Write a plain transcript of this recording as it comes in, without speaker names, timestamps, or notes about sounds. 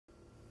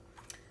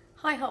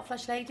Hi Hot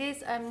Flush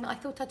ladies, I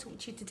thought I'd talk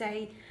to you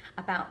today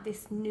about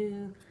this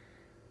new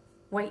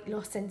weight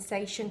loss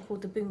sensation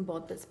called the boom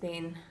bod that's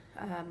been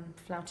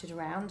flouted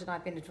around, and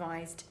I've been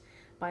advised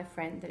by a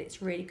friend that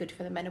it's really good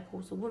for the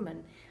menopausal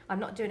woman.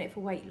 I'm not doing it for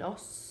weight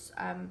loss,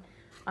 I'm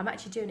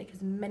actually doing it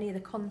because many of the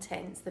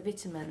contents, the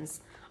vitamins,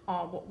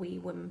 are what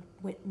we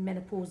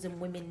menopausal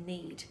women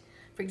need.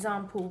 For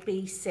example,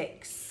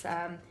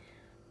 B6,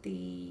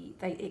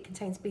 it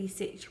contains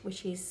B6,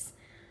 which is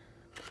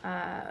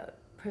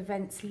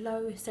prevents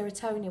low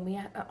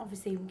serotonin.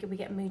 Obviously we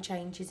get mood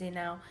changes in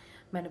our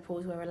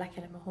menopause where we're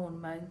lacking of a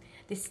hormone.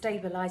 This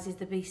stabilises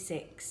the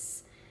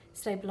B6,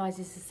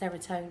 stabilises the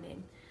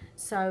serotonin.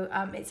 So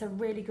it's a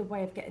really good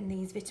way of getting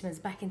these vitamins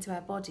back into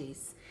our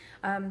bodies.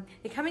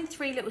 They come in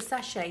 3 little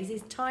sachets,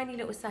 these tiny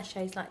little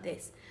sachets like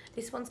this.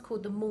 This one's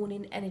called the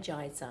Morning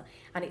Energizer,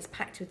 and it's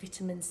packed with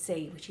vitamin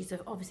C, which is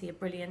obviously a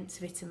brilliant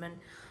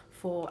vitamin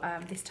for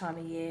this time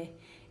of year.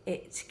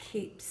 It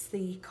keeps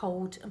the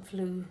cold and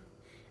flu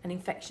and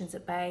infections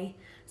at bay,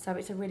 so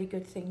it's a really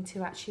good thing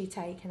to actually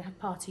take and have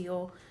part of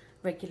your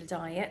regular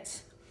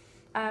diet.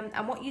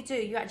 And what you do,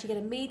 you actually get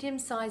a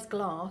medium-sized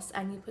glass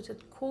and you put a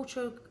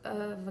quarter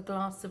of a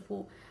glass of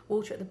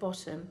water at the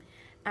bottom,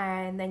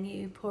 and then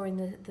you pour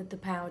in the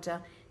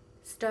powder,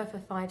 stir for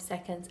 5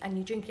 seconds, and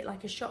you drink it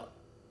like a shot.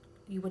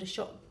 You would a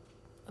shot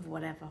of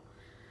whatever.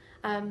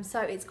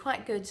 So it's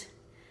quite good.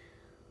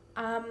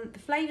 The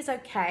flavour's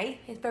okay,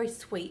 it's very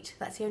sweet.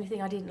 That's the only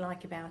thing I didn't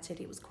like about it.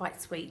 It was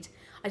quite sweet.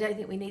 I don't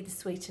think we need the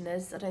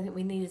sweeteners. I don't think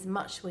we need as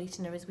much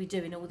sweetener as we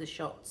do in all the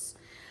shots.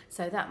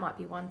 So that might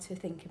be one to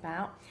think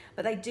about.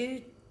 But they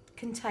do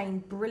contain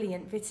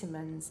brilliant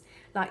vitamins.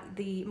 Like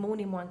the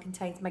morning one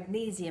contains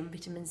magnesium,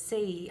 vitamin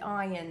C,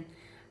 iron,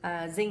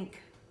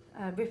 zinc,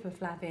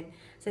 riboflavin.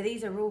 So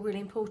these are all really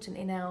important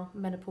in our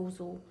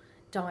menopausal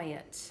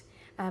diet,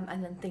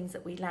 and then things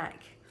that we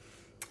lack.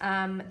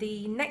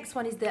 The next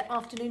one is the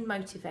afternoon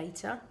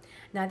motivator.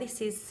 Now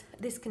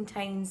this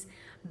contains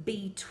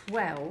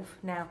B12.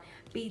 Now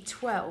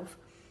B12,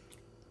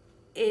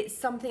 it's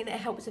something that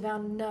helps with our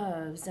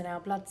nerves and our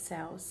blood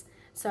cells.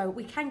 So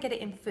we can get it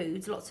in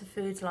foods, lots of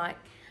foods like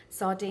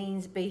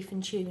sardines, beef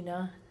and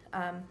tuna,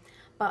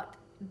 but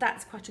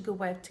that's quite a good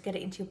way to get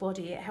it into your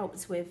body. It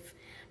helps with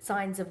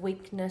signs of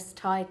weakness,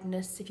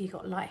 tiredness, if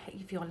you're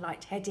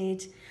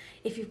lightheaded,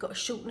 if you've got a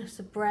shortness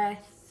of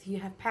breath, you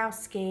have pale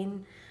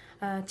skin,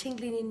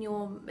 tingling in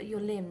your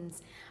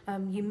limbs.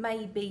 You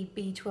may be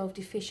B12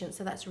 deficient,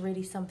 so that's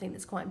really something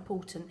that's quite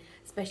important,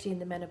 especially in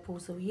the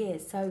menopausal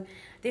years. So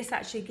this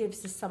actually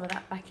gives us some of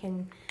that back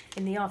in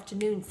the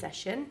afternoon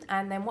session.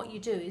 And then what you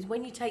do is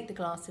when you take the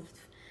glass of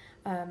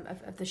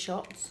the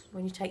shots,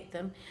 when you take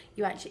them,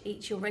 you actually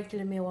eat your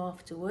regular meal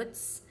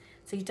afterwards,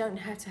 so you don't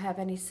have to have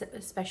any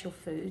special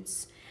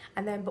foods.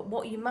 And then, but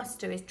what you must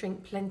do is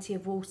drink plenty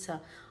of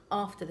water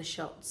after the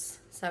shots.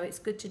 So it's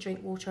good to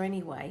drink water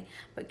anyway,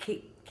 but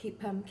keep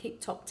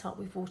topped up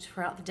with water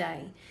throughout the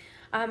day.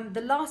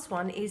 The last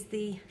one is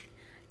the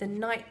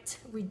night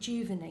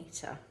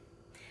rejuvenator.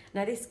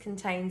 Now this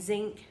contains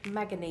zinc,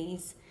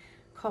 manganese,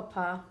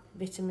 copper,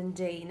 vitamin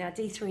D. Now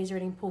D3 is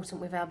really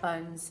important with our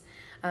bones,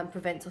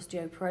 prevents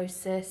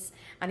osteoporosis,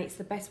 and it's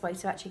the best way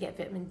to actually get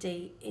vitamin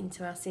D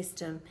into our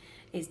system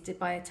is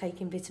by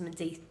taking vitamin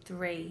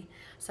D3.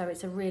 So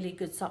it's a really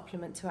good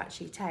supplement to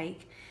actually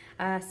take.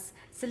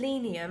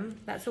 Selenium,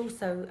 that's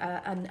also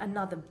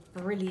another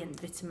brilliant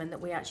vitamin that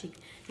we actually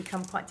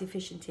become quite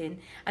deficient in,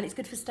 and it's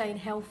good for staying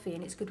healthy,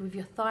 and it's good with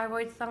your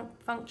thyroid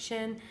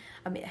function.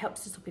 It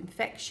helps to stop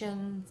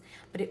infections,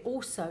 but it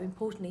also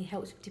importantly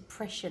helps with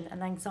depression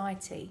and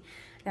anxiety.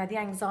 Now the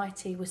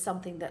anxiety was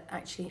something that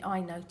actually I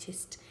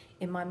noticed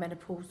in my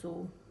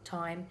menopausal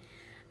time,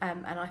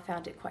 and I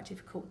found it quite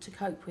difficult to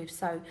cope with.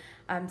 So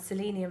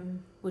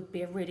selenium would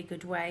be a really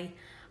good way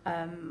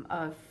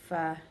of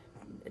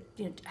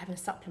having a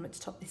supplement to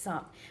top this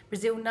up.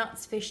 Brazil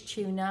nuts, fish,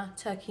 tuna,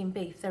 turkey and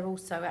beef, they're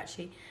also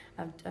actually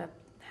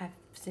have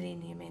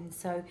selenium in,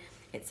 so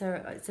it's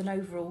an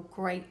overall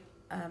great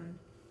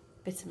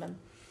vitamin.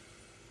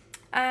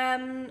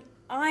 There's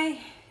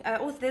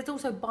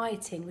also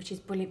biotin, which is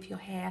brilliant for your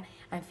hair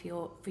and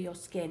for your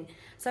skin.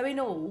 So in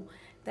all,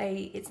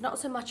 it's not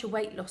so much a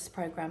weight loss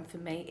program for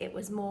me. It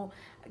was more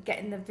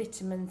getting the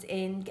vitamins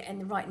in, getting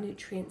the right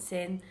nutrients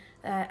in,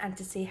 and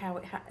to see how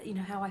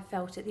I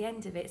felt at the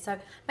end of it. So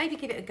maybe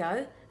give it a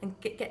go and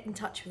get in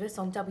touch with us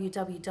on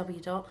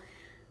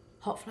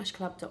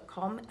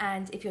www.hotflushclub.com.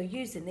 And if you're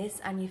using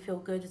this and you feel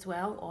good as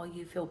well, or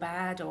you feel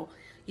bad, or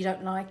you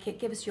don't like it,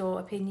 give us your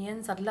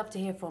opinions. I'd love to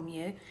hear from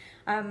you.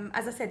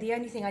 As I said, the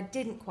only thing I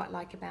didn't quite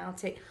like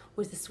about it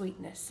was the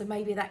sweetness, so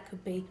maybe that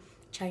could be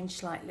changed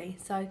slightly.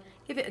 So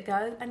give it a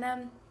go,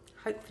 and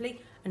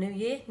hopefully a new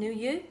year, new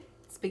you.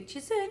 Speak to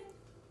you soon.